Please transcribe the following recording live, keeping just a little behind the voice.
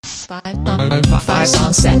Five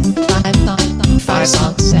song set. Five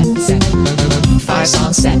song set. Five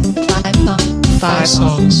song set. Five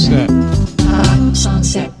song set. Five song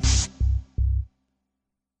set.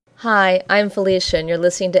 Hi, I'm Felicia, and you're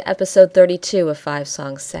listening to episode 32 of 5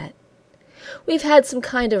 Song Set. We've had some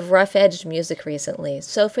kind of rough-edged music recently,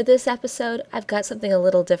 so for this episode, I've got something a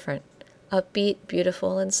little different. Upbeat,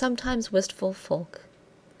 beautiful, and sometimes wistful folk.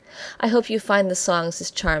 I hope you find the songs as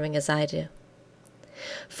charming as I do.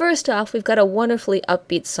 First off, we've got a wonderfully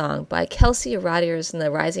upbeat song by Kelsey Rogers and the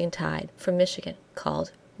Rising Tide from Michigan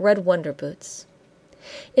called Red Wonder Boots.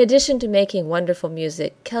 In addition to making wonderful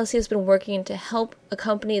music, Kelsey has been working to help a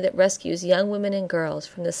company that rescues young women and girls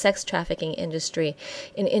from the sex trafficking industry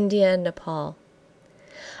in India and Nepal.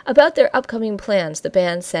 About their upcoming plans, the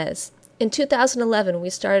band says, "In 2011, we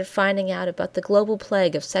started finding out about the global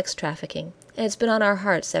plague of sex trafficking, and it's been on our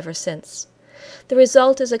hearts ever since. The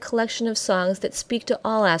result is a collection of songs that speak to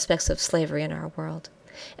all aspects of slavery in our world.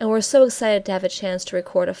 And we're so excited to have a chance to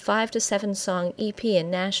record a 5 to 7 song EP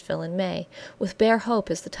in Nashville in May, with Bare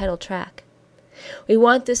Hope as the title track. We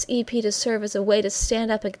want this EP to serve as a way to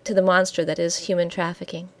stand up to the monster that is human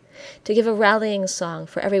trafficking, to give a rallying song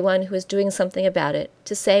for everyone who is doing something about it,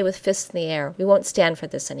 to say with fists in the air, we won't stand for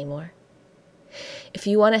this anymore." If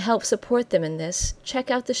you want to help support them in this, check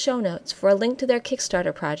out the show notes for a link to their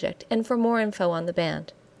Kickstarter project and for more info on the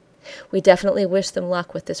band. We definitely wish them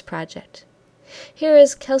luck with this project. Here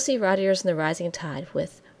is Kelsey Rogers and the Rising Tide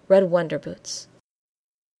with Red Wonder Boots.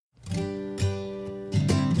 I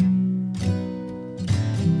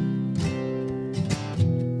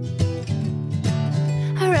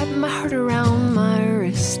wrap my heart around my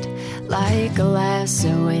wrist like a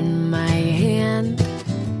lasso in my hand,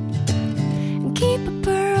 and keep a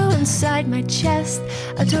pearl inside my chest,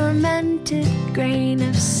 a tormented grain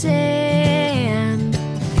of sand.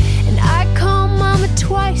 And I call Mama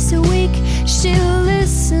twice a week, she'll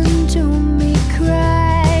listen to me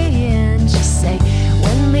cry, and she'll say,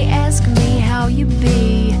 when they ask me how you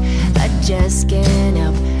be, I just can't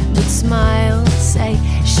help but smile, say,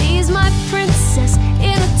 she's my princess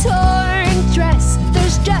in a torn dress,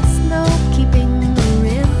 there's just no keeping her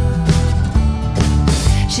in.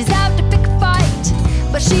 She's out to pick a fight,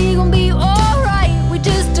 but she gon' be alright, we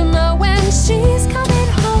just don't know when she's coming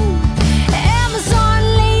home. Amazon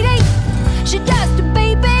lady, she just a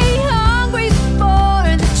baby hungry for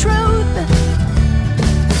the truth.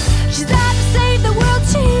 She's out to save the world,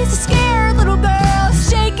 she's a scared little girl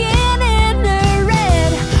shaking in her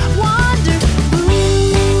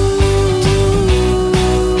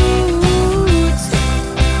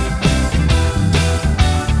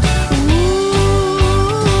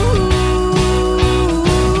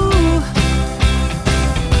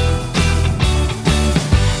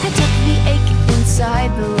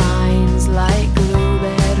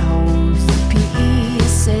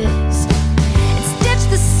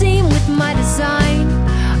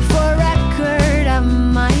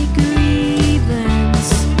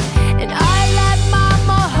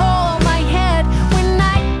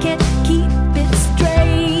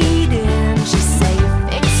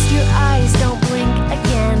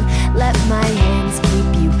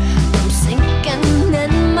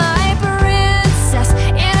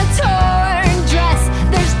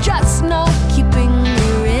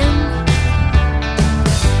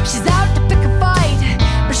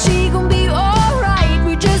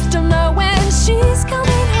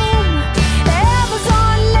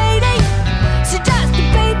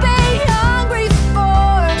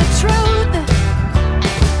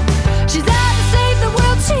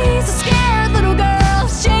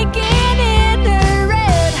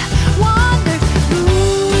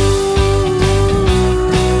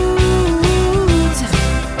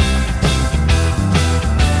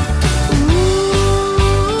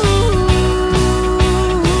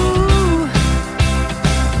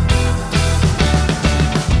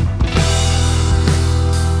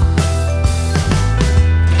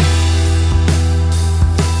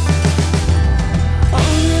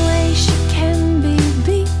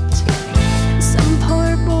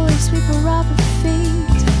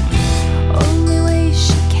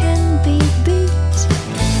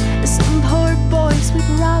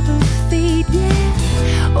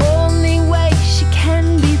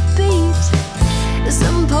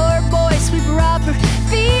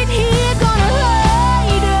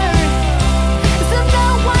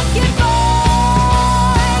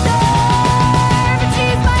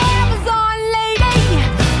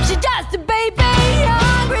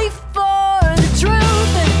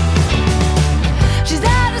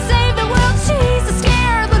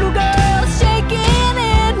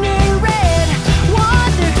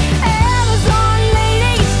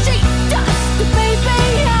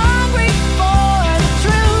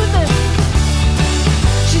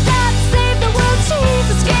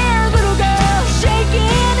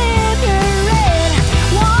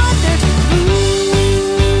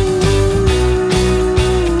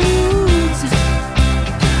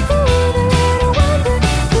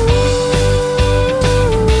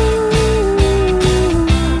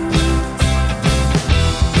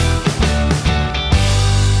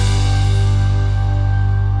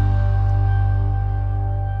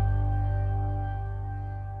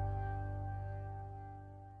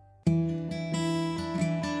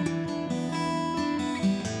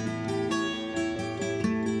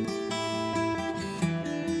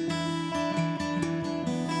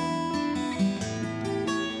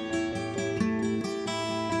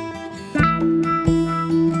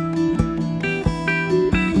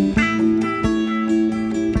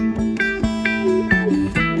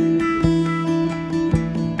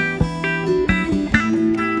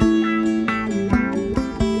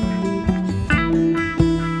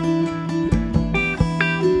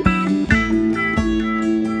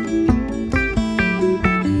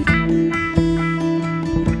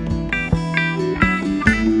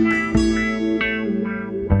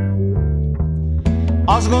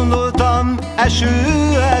Azt gondoltam, eső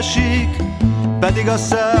esik, pedig a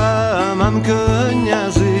szemem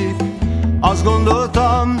könnyezik. Azt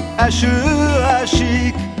gondoltam, eső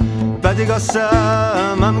esik, pedig a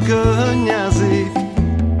szemem könnyezik.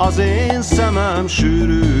 Az én szemem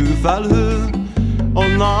sűrű felhő,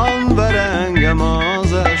 onnan ver engem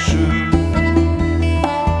az eső.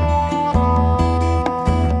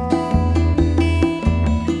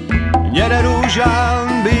 Gyere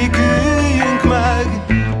rózsám, béküljünk meg,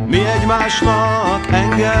 mi egymásnak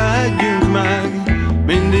engedjünk meg.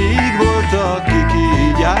 Mindig voltak, kik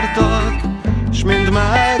így jártak, s mind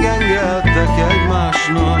megengedtek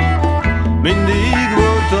egymásnak. Mindig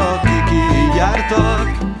voltak, kik így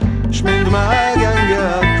jártak, s mind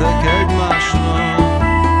megengedtek egymásnak.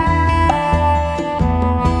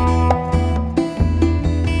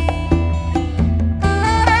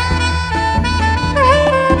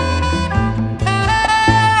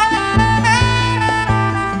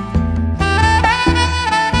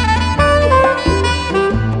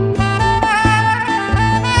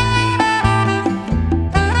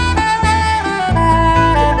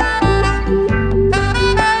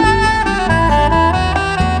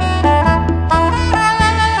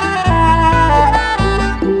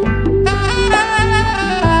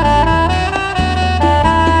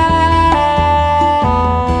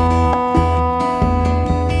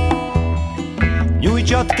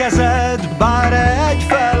 Nyújtsad kezed, bár egy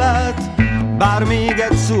felet, bár még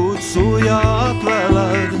egy szót szóljak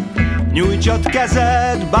veled. Nyújtsad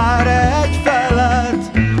kezed, bár egy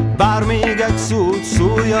felet, bár még egy szót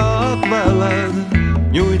szóljak veled.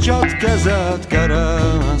 Nyújtsad kezed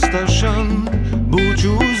keresztesen,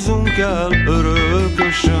 búcsúzzunk el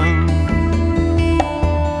örökösen.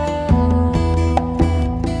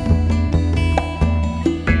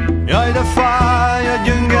 Jaj, de fáj a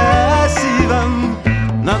gyönge szívem,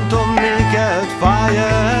 nem tudom néked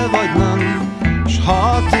fáj-e vagy nem. S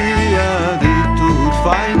ha tiéd így tud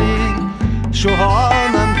fájni, soha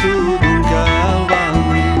nem tudunk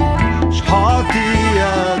elválni. S ha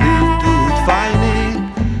tiéd így tud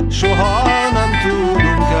fájni, soha nem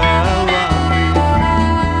tudunk elválni.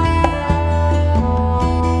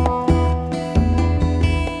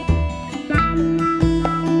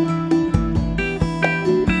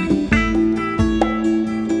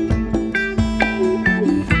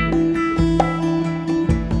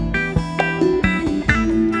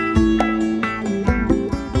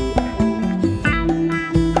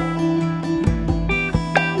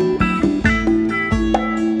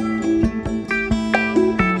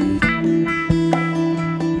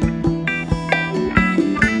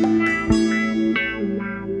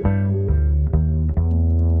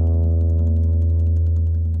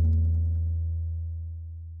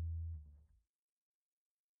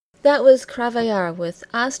 That was Kravayar with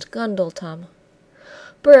Ast Gundultam.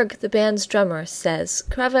 Berg, the band's drummer, says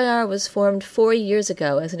Kravayar was formed 4 years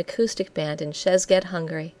ago as an acoustic band in Szeged,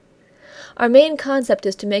 Hungary. Our main concept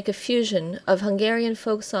is to make a fusion of Hungarian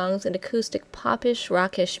folk songs and acoustic popish,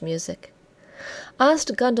 rockish music.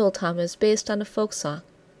 Ast Gundultam is based on a folk song.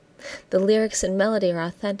 The lyrics and melody are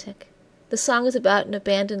authentic. The song is about an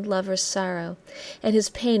abandoned lover's sorrow and his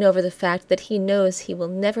pain over the fact that he knows he will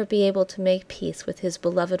never be able to make peace with his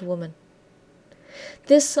beloved woman.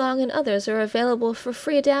 This song and others are available for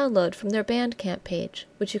free download from their Bandcamp page,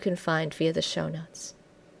 which you can find via the show notes.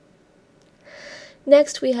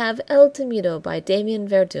 Next we have El Temido by Damien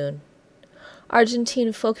Verdun.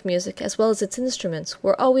 Argentine folk music, as well as its instruments,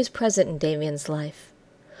 were always present in Damien's life.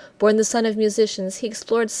 Born the son of musicians, he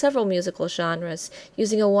explored several musical genres,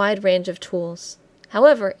 using a wide range of tools.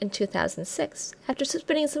 However, in 2006, after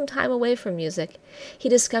spending some time away from music, he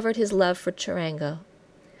discovered his love for charango.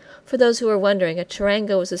 For those who are wondering, a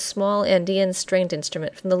charango is a small Andean stringed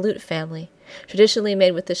instrument from the lute family, traditionally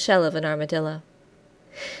made with the shell of an armadillo.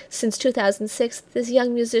 Since 2006, this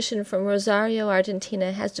young musician from Rosario,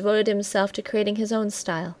 Argentina, has devoted himself to creating his own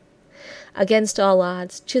style. Against all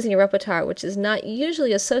odds, choosing a repertoire which is not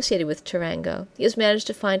usually associated with charango, he has managed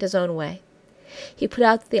to find his own way. He put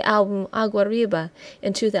out the album Agua Riba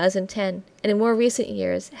in 2010, and in more recent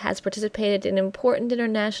years has participated in important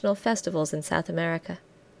international festivals in South America.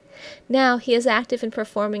 Now he is active in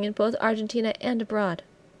performing in both Argentina and abroad.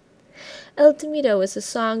 El Temido is a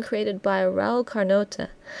song created by Raúl Carnota,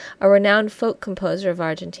 a renowned folk composer of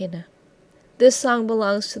Argentina. This song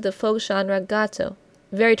belongs to the folk genre gato,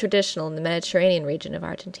 very traditional in the Mediterranean region of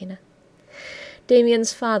Argentina.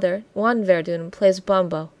 Damien's father, Juan Verdun, plays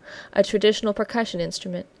bombo, a traditional percussion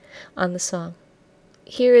instrument, on the song.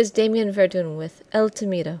 Here is Damien Verdun with El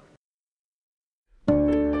Temido.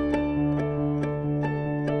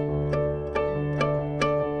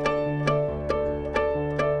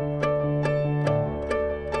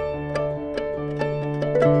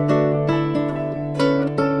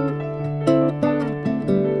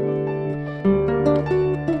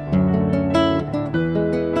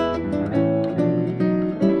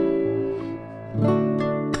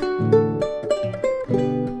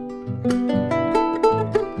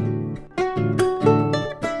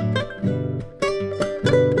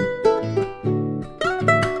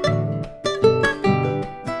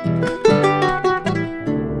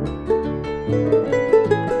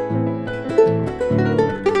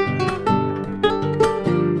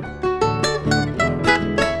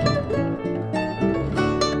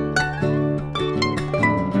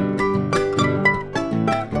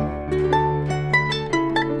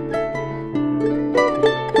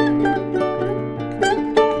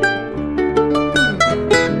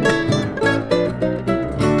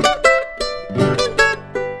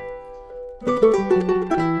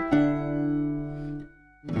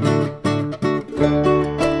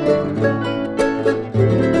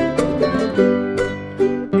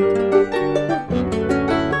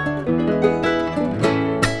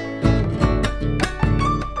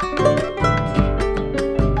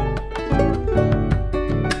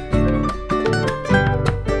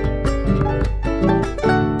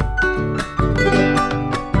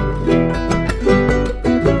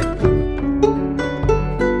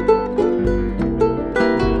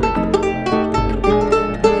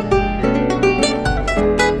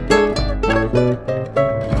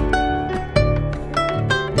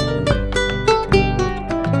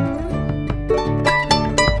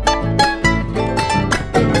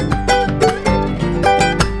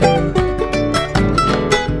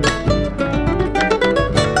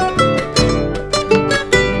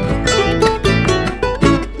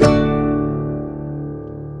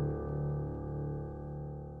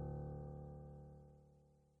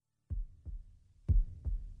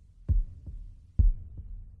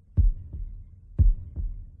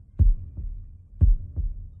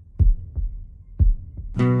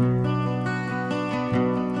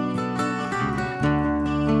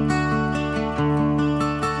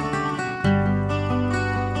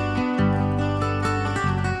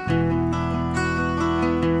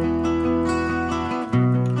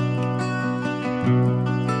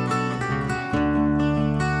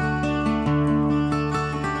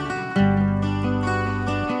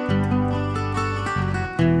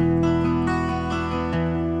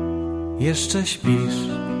 Jeszcze śpisz,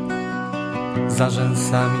 za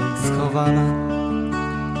rzęsami schowana,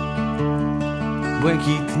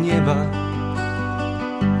 błękit nieba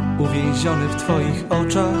uwięziony w twoich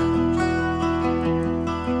oczach,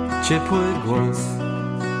 ciepły głos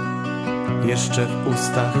jeszcze w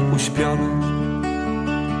ustach uśpiony,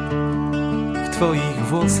 w twoich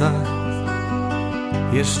włosach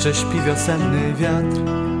jeszcze śpi wiosenny wiatr.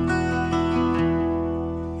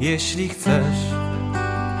 Jeśli chcesz,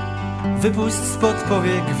 wypuść spod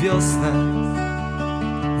powiek wiosnę,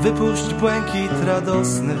 wypuść błękit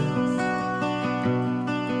radosny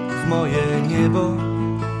w moje niebo.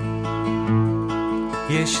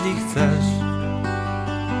 Jeśli chcesz,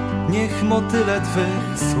 niech motyle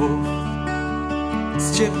twych słów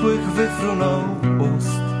z ciepłych wyfruną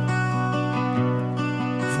ust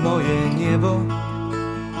w moje niebo.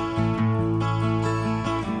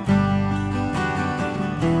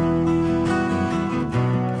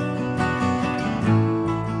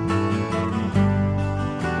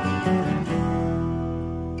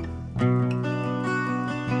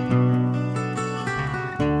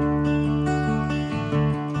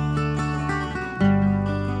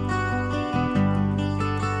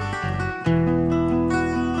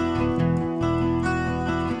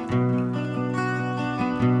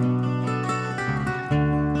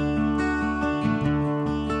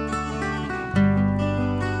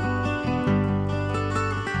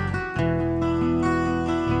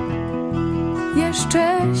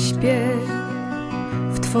 Jeszcze śpię,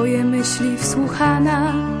 w twoje myśli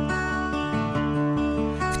wsłuchana,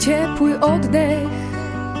 w ciepły oddech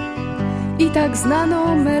i tak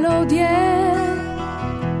znaną melodię.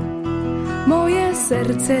 Moje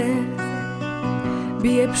serce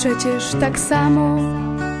bije przecież tak samo,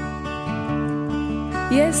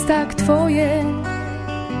 jest tak twoje,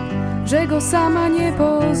 że go sama nie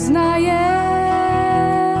poznaję.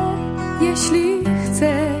 Jeśli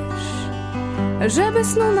chcesz, żeby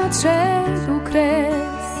snu nadszedł kres,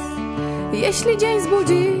 jeśli dzień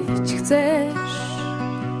zbudzić chcesz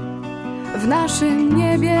w naszym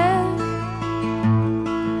niebie,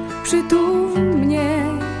 przytul mnie,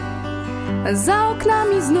 za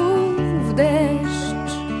oknami znów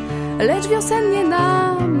deszcz, lecz wiosennie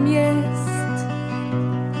nam jest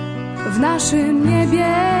w naszym niebie.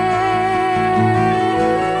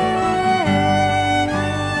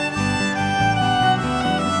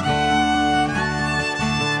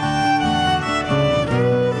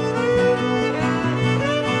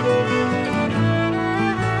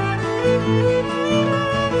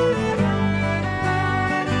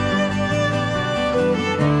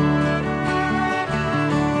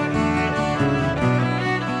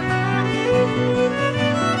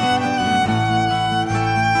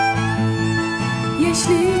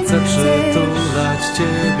 Chcę przytulać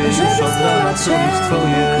ciebie już od rana, tulić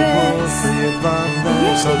twoje włosy jedwabne,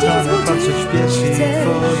 kochane, patrzeć w piersi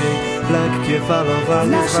twojej, lekkie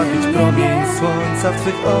falowanie, zwabić promień słońca w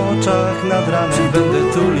twych oczach nad ranem. Będę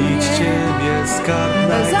tulić ciebie, skarb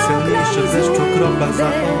najcenniejszy w deszczu kroplach za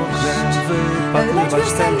oknem, wypatrywać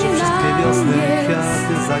tęczy, wszystkie wiosny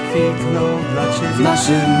kwiaty zakwitną dla ciebie w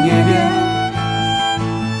naszym niebie.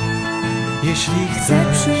 Jeśli Chcę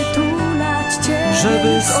chcesz, przytulać Cię,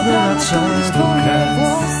 żeby snu nadszedł kres.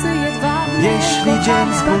 włosy jedwabne, Jeśli dzień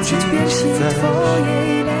zbudzić chcesz,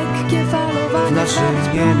 Twojej lekkie falowanie w naszym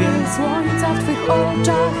niebie, słońca w Twych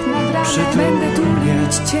oczach nad ranem. przytul Będę mnie.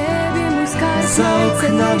 tulić Ciebie, mój skarb, Za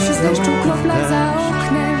oknami najcenniejszy z deszczu znów kropla za deszcz,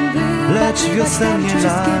 oknem. lecz wiosennie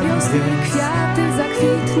wszystkie nam wiosny, jest kwiaty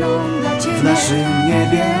zakwitną dla Ciebie. w naszym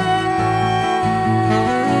niebie.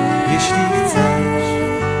 Jeśli chcesz,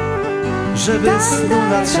 żeby snu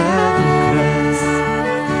nadszedł kres,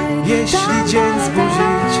 jeśli dzień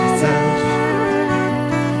zbudzić chcesz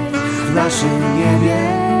w naszym niebie,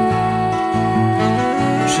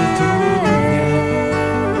 przytul mnie.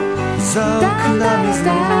 Za oknami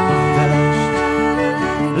znów deszcz,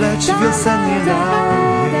 lecz wiosennie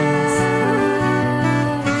nam jest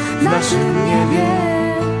w naszym niebie.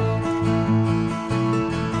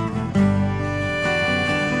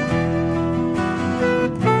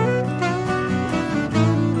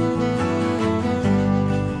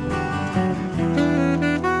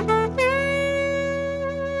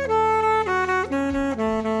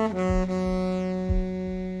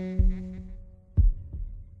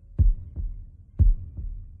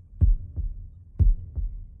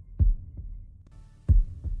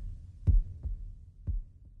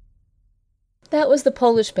 That was the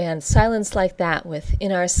Polish band Silence Like That with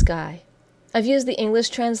In Our Sky. I've used the English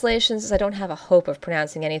translations as I don't have a hope of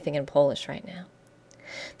pronouncing anything in Polish right now.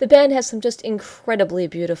 The band has some just incredibly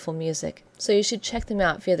beautiful music, so you should check them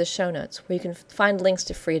out via the show notes, where you can find links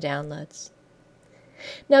to free downloads.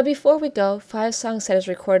 Now, before we go, 5 Song Set is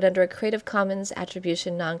recorded under a Creative Commons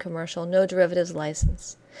Attribution Non-Commercial No Derivatives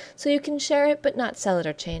license, so you can share it but not sell it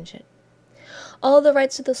or change it. All the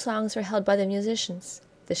rights to the songs are held by the musicians.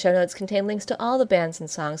 The show notes contain links to all the bands and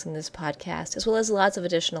songs in this podcast, as well as lots of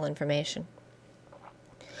additional information.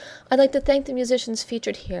 I'd like to thank the musicians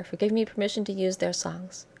featured here for giving me permission to use their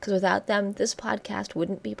songs, because without them, this podcast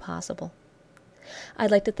wouldn't be possible.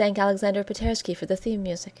 I'd like to thank Alexander Patersky for the theme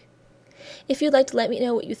music. If you'd like to let me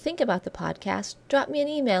know what you think about the podcast, drop me an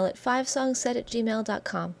email at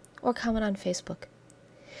 5songset@gmail.com or comment on Facebook.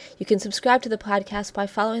 You can subscribe to the podcast by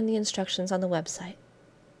following the instructions on the website.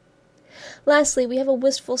 Lastly, we have a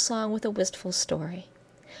wistful song with a wistful story.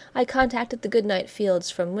 I contacted the Goodnight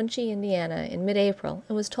Fields from Muncie, Indiana in mid-April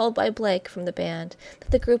and was told by Blake from the band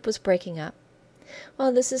that the group was breaking up.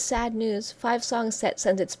 While this is sad news, 5 Song Set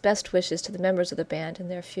sends its best wishes to the members of the band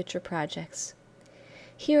and their future projects.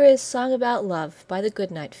 Here is Song About Love by the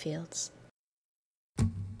Goodnight Fields.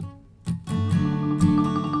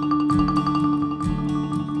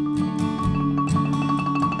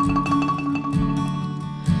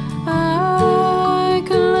 I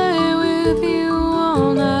could lay with you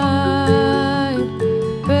all night,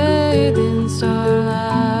 bathed in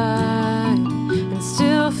starlight, and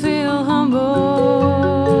still feel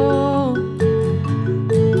humble.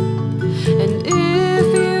 And if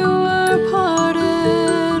you were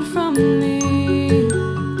parted from me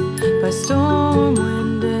by storm,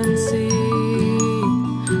 wind, and sea,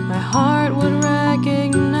 my heart would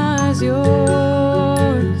recognize yours.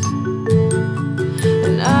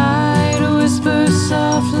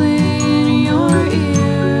 Softly in your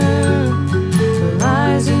ear the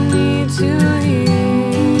lies you need to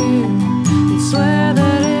hear, and swear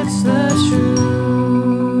that it's the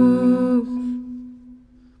truth.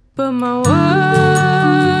 But my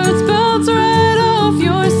words bounce right off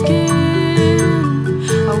your skin.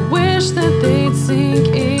 I wish that they'd sink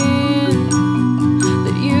in,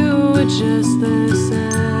 that you would just listen.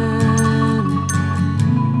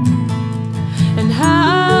 And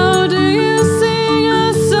how do you sing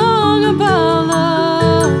a song about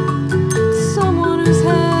love to someone who's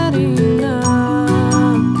had enough?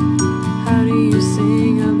 How do you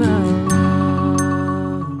sing about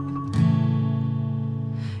love?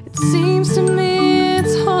 It seems to me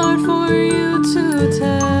it's hard for you to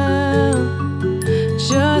tell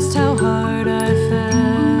just how hard I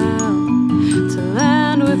fell to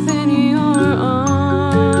land within your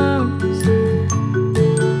arms.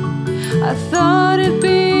 I thought it'd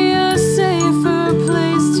be a safer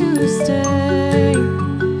place to stay.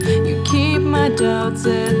 You keep my doubts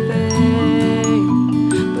at bay,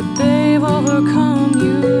 but they've overcome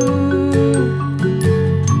you.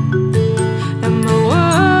 And my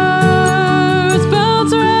words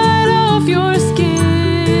bounce right off your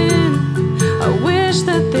skin. I wish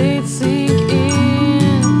that they'd sink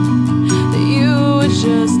in, that you would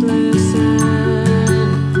just listen.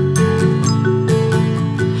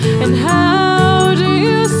 And how do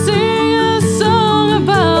you sing a song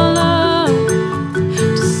about love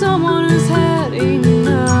to someone who's had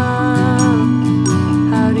enough?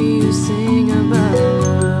 How do you sing about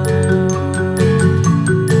love?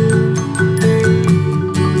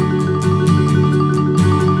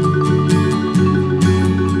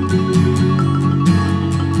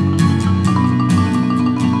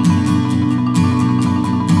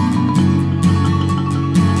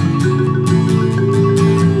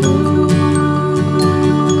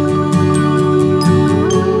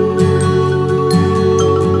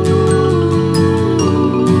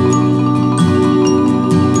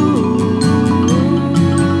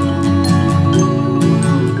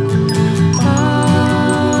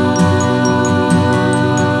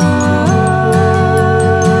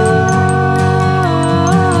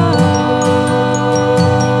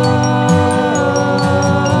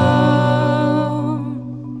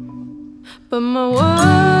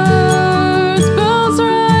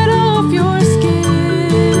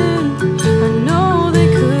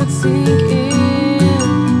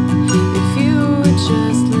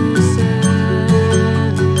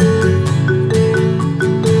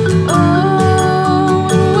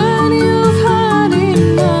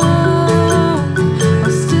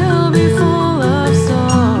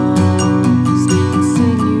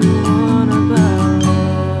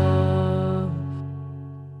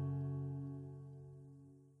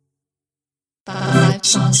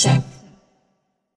 set.